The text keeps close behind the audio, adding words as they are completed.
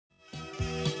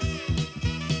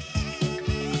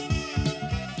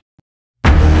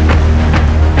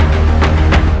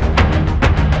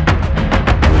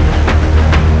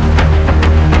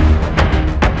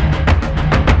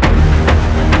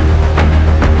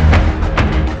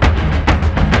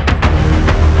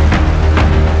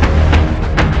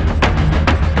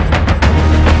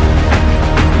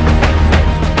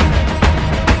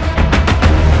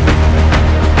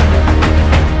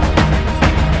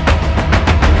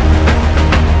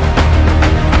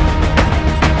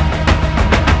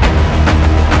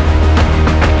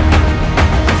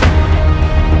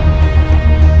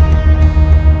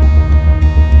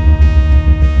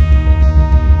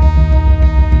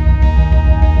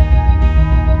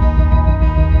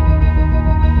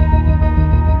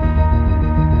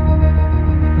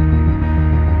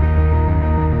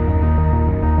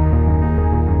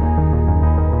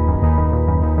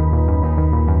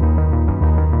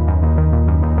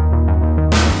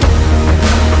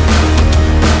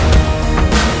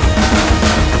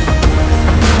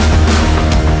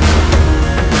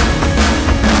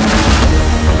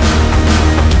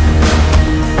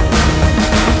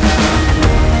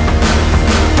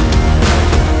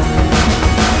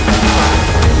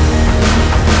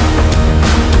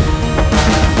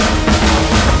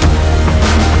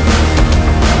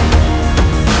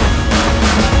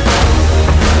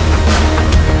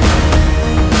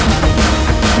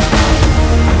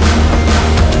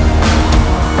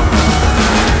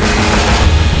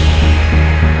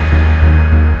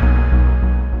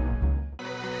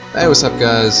what's up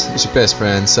guys, it's your best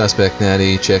friend Suspect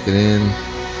Natty checking in.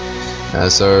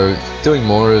 So doing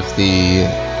more of the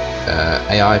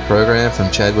AI program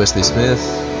from Chad Wesley Smith.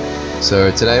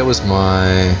 So today was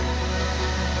my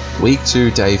week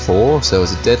 2 day 4, so it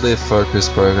was a deadlift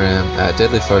focused program,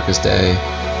 deadlift focused day.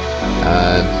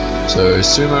 So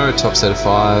Sumo top set of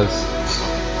 5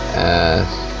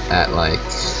 at like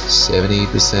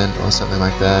 70% or something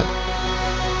like that.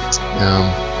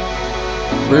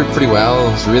 Moved pretty well.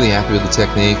 I was really happy with the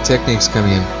technique. Technique's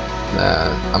coming in.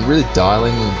 I'm really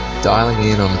dialing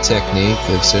in on the technique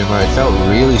of sumo. It felt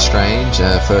really strange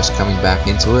first coming back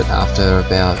into it after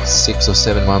about 6 or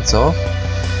 7 months off.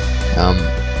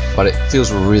 But it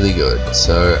feels really good.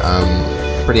 So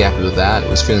I'm pretty happy with that. It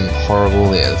was feeling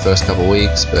horrible the first couple of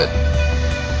weeks, but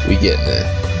we getting there.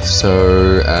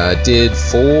 So did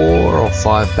 4 or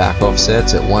 5 back off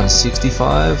sets at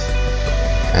 165,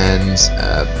 and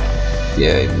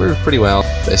yeah, it moved pretty well.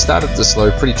 They started to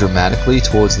slow pretty dramatically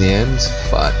towards the end,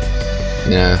 but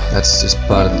you know, that's just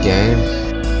part of the game.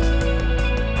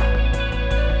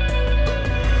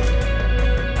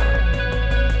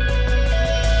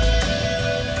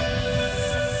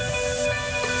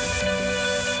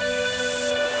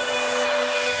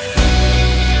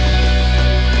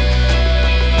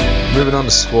 Moving on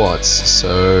to squats,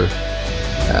 so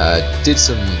did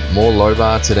some more low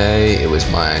bar today. It was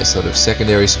my sort of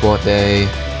secondary squat day.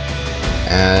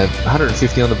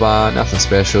 150 on the bar, nothing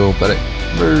special, but it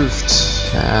moved.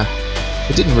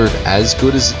 It didn't move as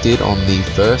good as it did on the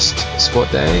first squat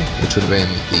day, which would have been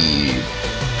the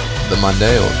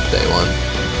Monday or day 1.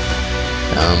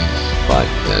 But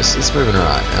yes, it's moving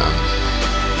alright.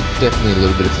 Definitely a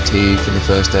little bit of fatigue from the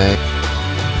first day.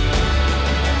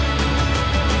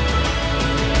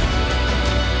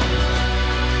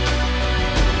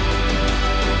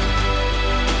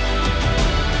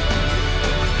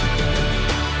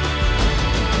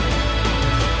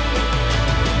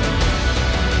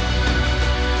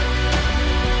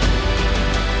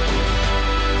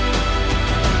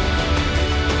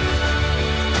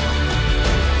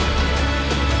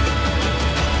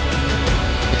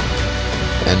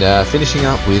 And finishing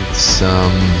up with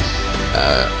some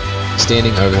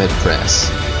standing overhead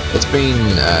press. It's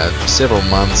been several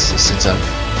months since I've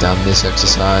done this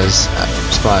exercise.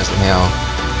 I'm surprised at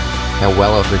how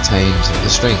well I've retained the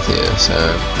strength here. So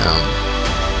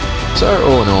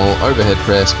all in all, overhead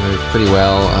press moved pretty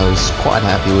well. I was quite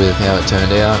happy with how it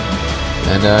turned out.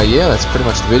 And yeah, that's pretty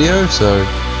much the video. So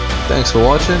thanks for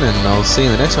watching, and I'll see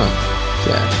you in the next one.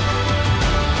 Ciao.